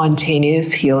of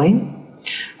spontaneous healing.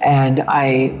 And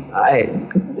I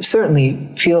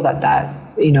certainly feel that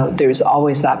there's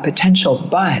always that potential,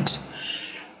 but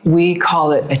we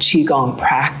call it a Qigong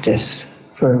practice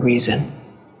for a reason.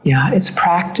 Yeah, it's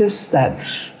practice that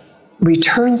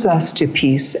returns us to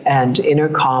peace and inner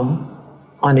calm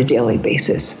on a daily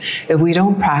basis. If we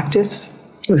don't practice,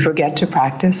 we forget to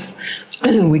practice,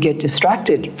 we get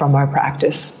distracted from our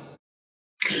practice,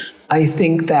 I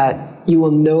think that you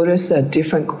will notice a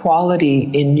different quality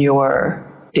in your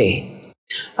day.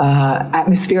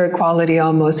 Atmospheric quality,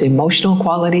 almost emotional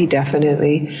quality,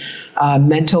 definitely.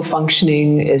 Mental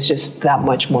functioning is just that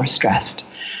much more stressed.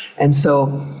 And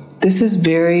so this is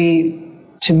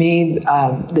to me,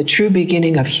 the true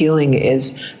beginning of healing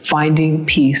is finding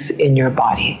peace in your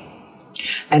body.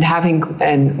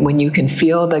 And when you can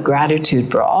feel the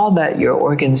gratitude for all that your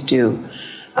organs do,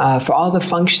 for all the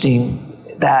functioning,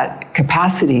 that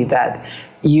capacity that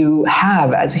you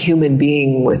have as a human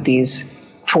being with these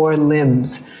 4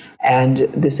 limbs and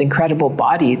this incredible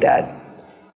body that,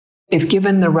 if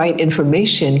given the right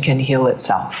information, can heal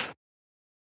itself.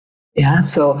 Yeah,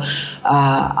 so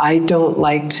I don't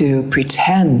like to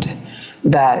pretend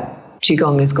that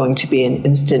Qigong is going to be an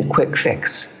instant quick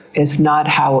fix. It's not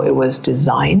how it was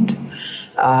designed.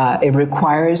 It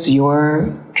requires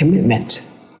your commitment.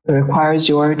 It requires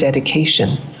your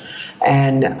dedication.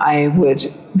 And I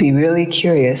would be really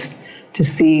curious to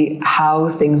see how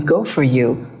things go for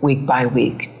you week by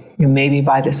week. Maybe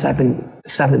by the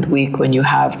seventh week, when you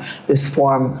have this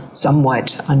form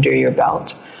somewhat under your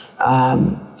belt,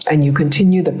 and you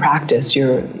continue the practice,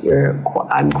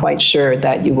 I'm quite sure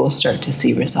that you will start to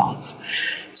see results.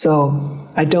 So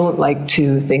I don't like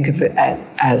to think of it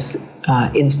as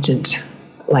instant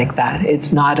like that.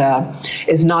 It's not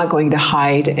going to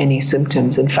hide any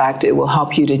symptoms. In fact, it will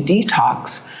help you to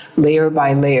detox layer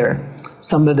by layer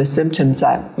some of the symptoms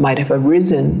that might have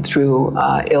arisen through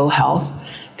ill health,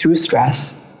 through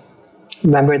stress.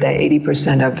 Remember that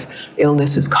 80% of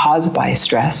illness is caused by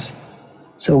stress.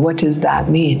 So what does that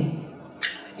mean?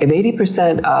 If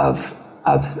 80% of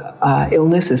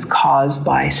illness is caused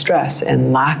by stress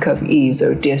and lack of ease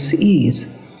or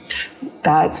dis-ease,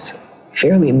 that's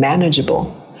fairly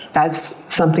manageable. That's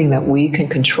something that we can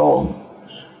control.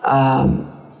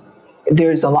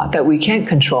 There's a lot that we can't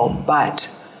control, but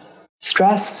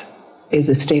stress is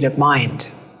a state of mind.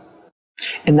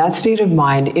 And that state of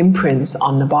mind imprints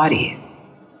on the body,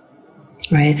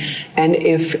 right? And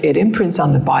if it imprints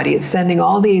on the body, it's sending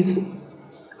all these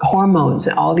hormones,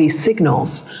 all these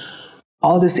signals,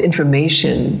 all this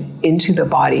information into the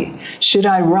body. Should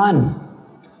I run?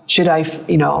 Should I,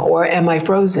 or am I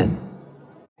frozen?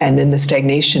 And then the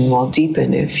stagnation will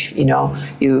deepen if,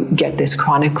 you get this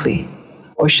chronically.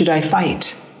 Or should I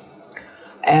fight?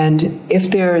 And if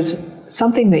there's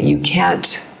something that you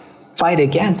can't fight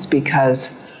against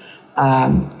because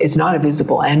it's not a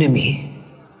visible enemy,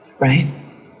 right?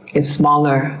 It's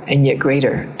smaller and yet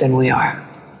greater than we are.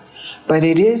 But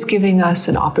it is giving us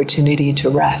an opportunity to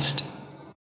rest.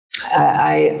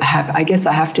 I guess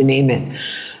I have to name it.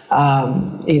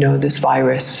 This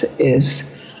virus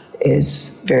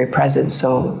is very present,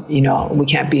 so we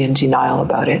can't be in denial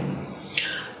about it.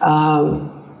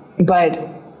 But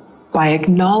by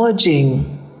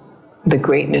acknowledging the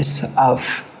greatness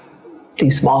of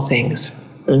these small things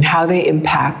and how they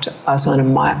impact us on a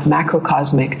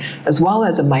macrocosmic as well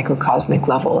as a microcosmic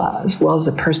level, as well as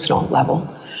a personal level,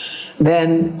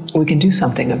 then we can do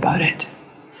something about it.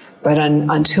 But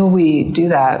until we do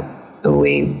that,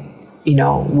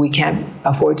 we can't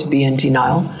afford to be in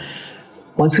denial.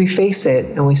 Once we face it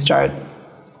and we start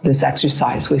this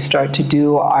exercise, we start to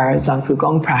do our Zangfu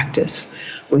Gong practice,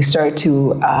 we start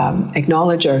to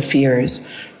acknowledge our fears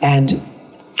and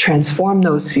transform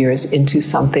those fears into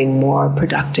something more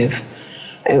productive,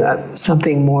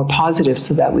 something more positive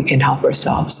so that we can help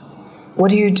ourselves.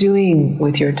 What are you doing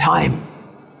with your time?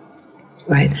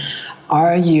 Right?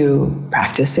 Are you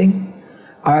practicing?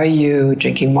 Are you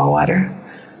drinking more water?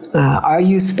 Are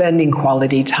you spending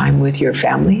quality time with your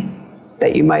family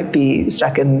that you might be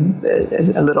stuck in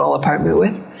a little apartment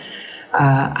with?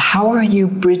 How are you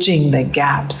bridging the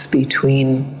gaps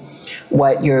between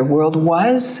what your world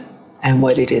was and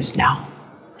what it is now?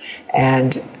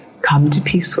 And come to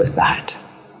peace with that.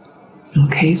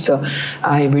 Okay, so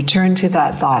I return to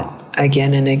that thought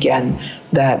again and again,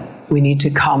 that we need to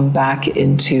come back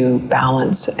into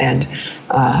balance and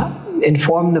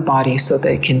inform the body so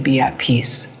that it can be at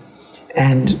peace.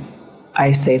 And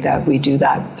I say that we do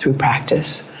that through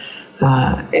practice.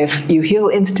 If you heal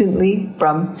instantly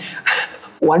from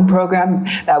one program,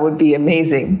 that would be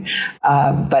amazing.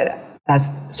 But that's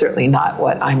certainly not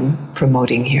what I'm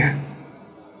promoting here.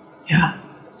 Yeah.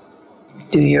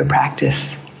 Do your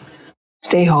practice.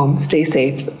 Stay home, stay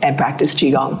safe, and practice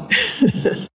Qigong.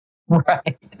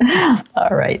 Right.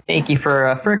 All right. Thank you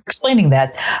for explaining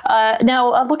that.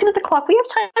 Now, looking at the clock, we have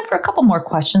time for a couple more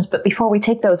questions. But before we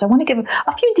take those, I want to give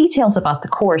a few details about the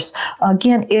course.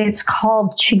 Again, it's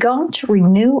called Qigong to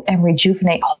Renew and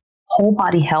Rejuvenate Whole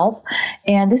Body Health.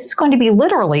 And this is going to be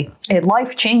literally a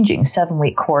life-changing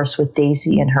 7-week course with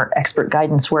Daisy and her expert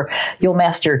guidance, where you'll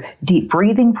master deep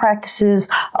breathing practices,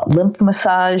 lymph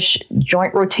massage,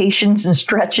 joint rotations and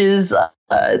stretches,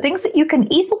 things that you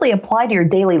can easily apply to your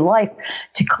daily life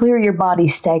to clear your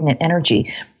body's stagnant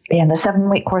energy. And the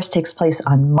 7-week course takes place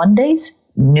on Mondays,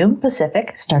 noon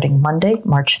Pacific, starting Monday,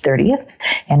 March 30th.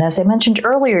 And as I mentioned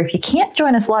earlier, if you can't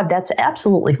join us live, that's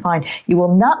absolutely fine. You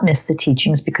will not miss the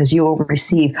teachings because you will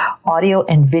receive audio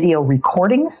and video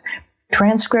recordings,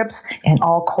 transcripts, and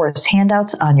all course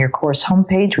handouts on your course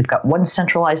homepage. We've got one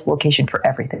centralized location for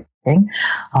everything.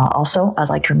 Also, I'd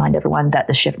like to remind everyone that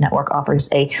the Shift Network offers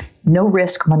a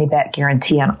no-risk money-back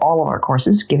guarantee on all of our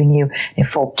courses, giving you a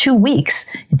full 2 weeks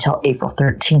until April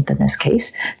 13th in this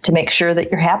case. To make sure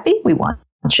that you're happy, we want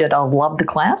you to love the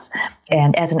class.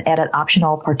 And as an added option,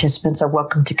 all participants are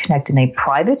welcome to connect in a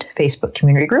private Facebook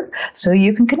community group so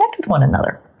you can connect with one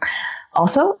another.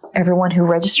 Also, everyone who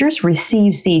registers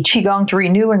receives the Qigong to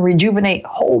Renew and Rejuvenate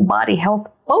Whole Body Health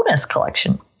bonus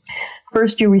collection.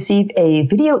 First, you receive a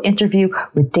video interview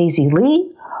with Daisy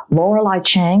Lee, Lorelei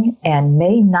Chang, and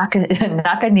Mei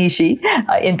Nakanishi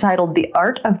entitled The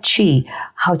Art of Qi,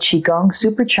 How Qigong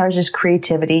Supercharges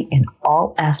Creativity in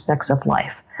All Aspects of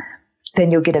Life.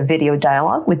 Then you'll get a video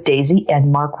dialogue with Daisy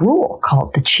and Mark Rule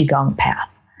called The Qigong Path.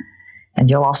 And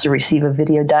you'll also receive a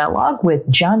video dialogue with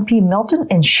John P. Milton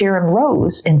and Sharon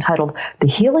Rose entitled The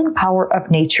Healing Power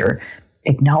of Nature,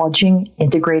 Acknowledging,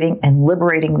 Integrating, and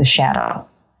Liberating the Shadow.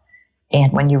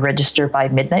 And when you register by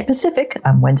midnight Pacific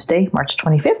on Wednesday, March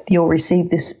 25th, you'll receive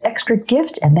this extra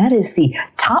gift, and that is the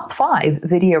top 5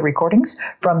 video recordings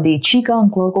from the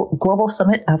Qigong Global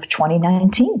Summit of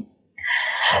 2019.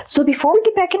 So before we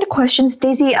get back into questions,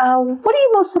 Daisy, what are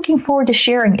you most looking forward to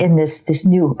sharing in this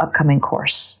new upcoming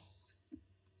course?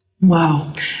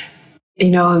 Wow.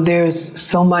 There's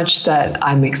so much that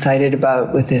I'm excited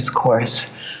about with this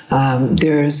course.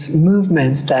 There's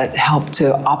movements that help to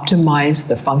optimize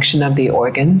the function of the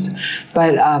organs,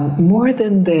 but more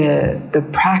than the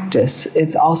practice,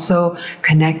 it's also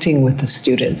connecting with the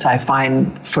students. I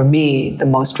find, for me, the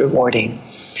most rewarding.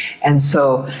 And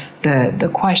so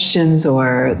the questions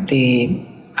or the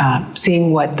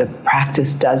seeing what the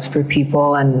practice does for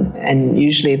people, and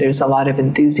usually there's a lot of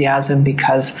enthusiasm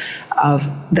because of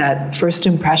that first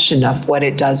impression of what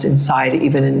it does inside,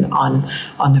 even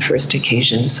on the first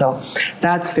occasion. So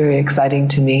that's very exciting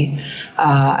to me.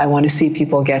 I want to see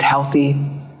people get healthy.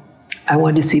 I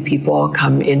want to see people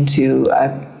come into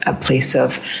a place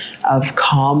of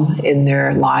calm in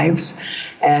their lives,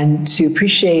 and to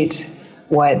appreciate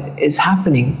what is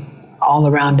happening all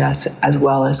around us as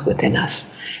well as within us.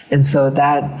 And so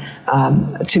that,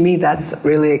 to me, that's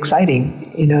really exciting,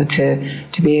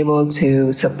 to be able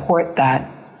to support that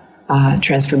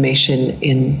transformation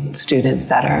in students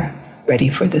that are ready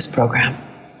for this program.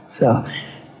 So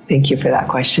thank you for that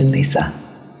question, Lisa.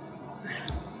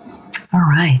 All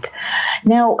right.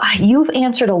 Now, you've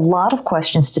answered a lot of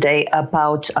questions today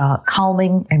about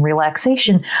calming and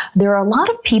relaxation. There are a lot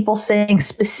of people saying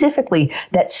specifically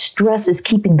that stress is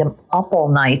keeping them up all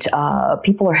night.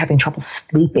 People are having trouble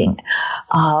sleeping.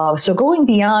 So going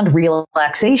beyond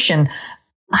relaxation,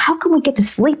 how can we get to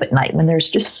sleep at night when there's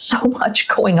just so much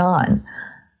going on?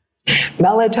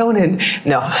 Melatonin.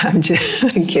 No, I'm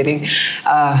kidding.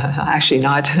 Actually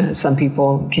not. Some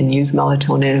people can use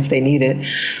melatonin if they need it.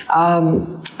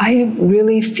 I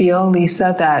really feel,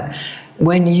 Lisa, that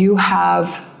when you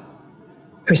have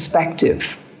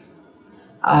perspective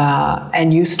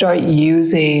and you start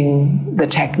using the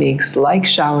techniques like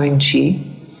showering qi,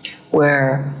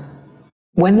 where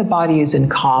when the body is in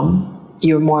calm,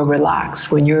 you're more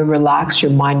relaxed. When you're relaxed, your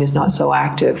mind is not so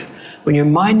active. When your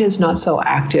mind is not so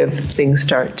active, things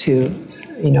start to,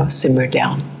 simmer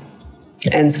down.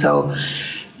 And so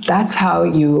that's how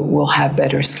you will have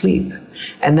better sleep.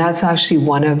 And that's actually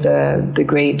one of the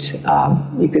great,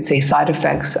 you could say, side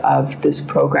effects of this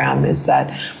program, is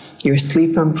that your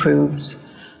sleep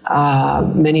improves.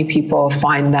 Many people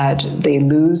find that they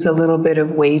lose a little bit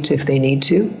of weight if they need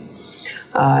to.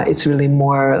 It's really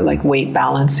more like weight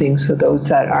balancing. So those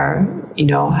that are,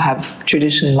 have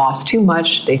traditionally lost too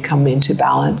much, they come into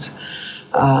balance.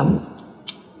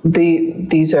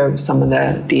 These are some of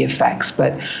the effects,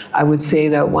 but I would say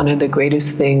that one of the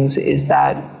greatest things is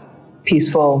that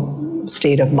peaceful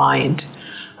state of mind.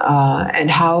 And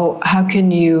how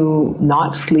can you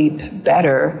not sleep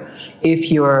better if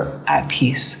you're at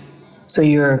peace? So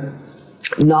your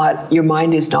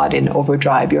mind is not in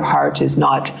overdrive, your heart is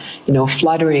not,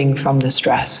 fluttering from the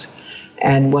stress.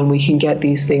 And when we can get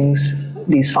these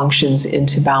functions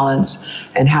into balance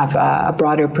and have a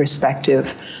broader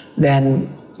perspective, then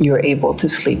you're able to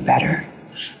sleep better.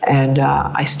 And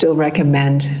I still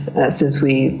recommend, since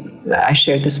I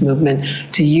shared this movement,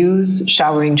 to use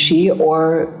showering qi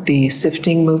or the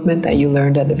sifting movement that you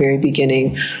learned at the very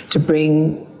beginning to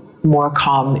bring more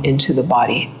calm into the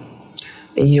body.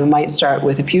 You might start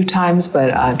with a few times,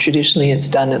 but traditionally it's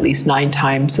done at least 9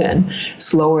 times, and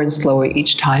slower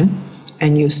each time.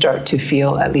 And you start to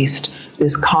feel at least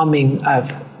this calming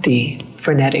of the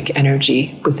frenetic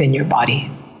energy within your body.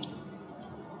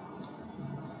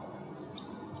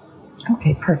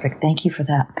 Okay, perfect. Thank you for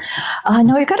that.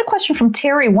 Now, we've got a question from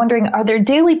Terry wondering, are there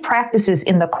daily practices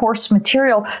in the course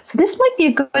material? So this might be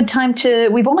a good time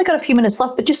we've only got a few minutes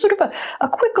left, but just sort of a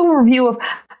quick overview of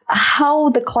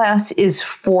how the class is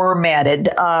formatted.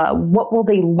 What will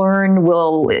they learn?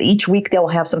 Each week they'll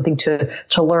have something to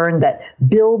learn that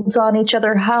builds on each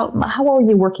other? How are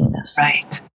you working this?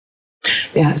 Right.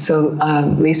 Yeah, so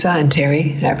Lisa and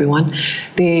Terry, everyone,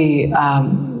 the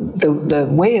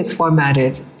way it's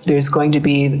formatted, there's going to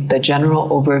be the general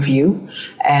overview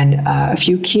and a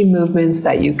few key movements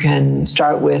that you can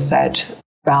start with that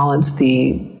balance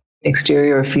the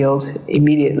exterior field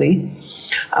immediately.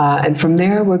 And from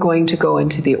there, we're going to go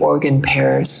into the organ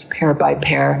pairs, pair by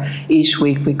pair. Each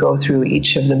week, we go through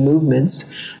each of the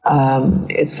movements.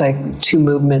 It's like 2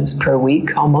 movements per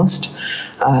week, almost.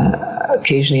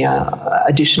 Occasionally,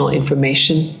 additional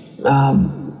information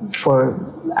for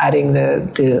adding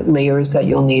the layers that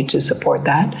you'll need to support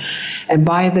that. And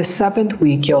by the 7th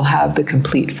week, you'll have the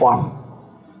complete form.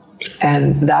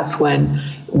 And that's when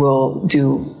we'll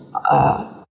do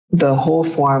the whole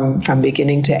form from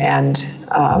beginning to end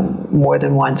more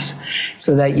than once,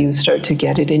 so that you start to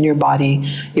get it in your body.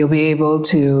 You'll be able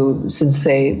to, since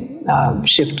they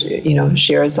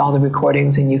shares all the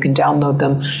recordings and you can download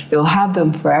them, you'll have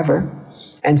them forever.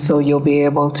 And so you'll be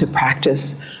able to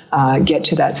practice, get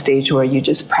to that stage where you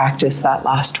just practice that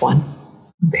last one.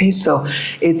 Okay, so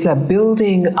it's a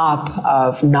building up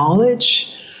of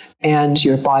knowledge and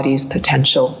your body's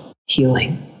potential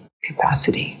healing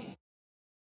capacity.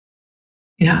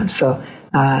 Yeah, so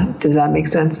does that make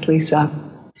sense, Lisa?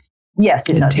 Yes,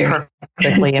 it does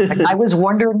perfectly. I was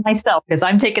wondering myself, because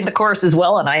I'm taking the course as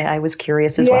well, and I was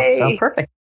curious as well. So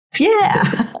perfect.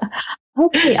 Yeah.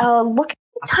 Okay, look at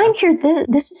the time here.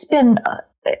 This has been,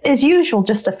 as usual,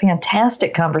 just a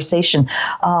fantastic conversation.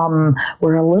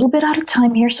 We're a little bit out of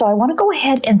time here, so I want to go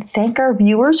ahead and thank our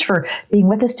viewers for being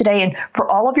with us today and for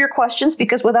all of your questions,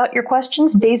 because without your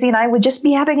questions, Daisy and I would just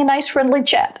be having a nice, friendly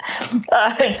chat.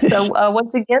 So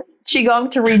once again, Qigong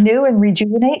to renew and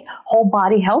rejuvenate whole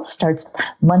body health starts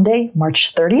Monday,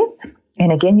 March 30th. And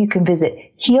again, you can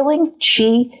visit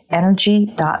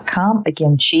healingqienergy.com.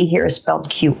 Again, Qi here is spelled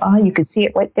Q-I. You can see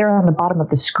it right there on the bottom of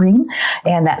the screen.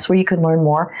 And that's where you can learn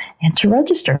more and to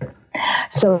register.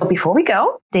 So before we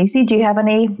go, Daisy, do you have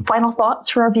any final thoughts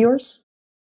for our viewers?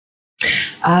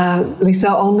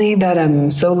 Lisa, only that I'm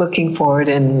so looking forward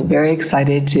and very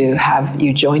excited to have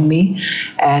you join me,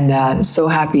 and so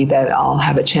happy that I'll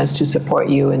have a chance to support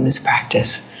you in this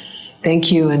practice.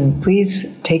 Thank you, and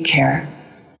please take care.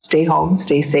 Stay home,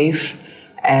 stay safe,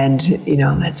 and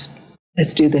let's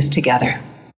do this together.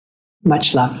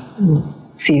 Much love.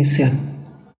 See you soon.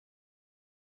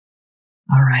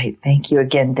 All right. Thank you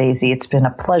again, Daisy. It's been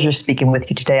a pleasure speaking with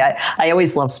you today. I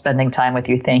always love spending time with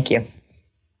you. Thank you.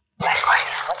 Likewise.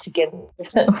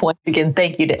 Once again,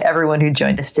 thank you to everyone who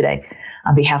joined us today.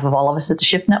 On behalf of all of us at the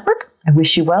Shift Network, I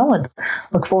wish you well and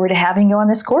look forward to having you on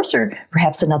this course or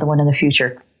perhaps another one in the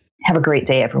future. Have a great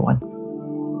day, everyone.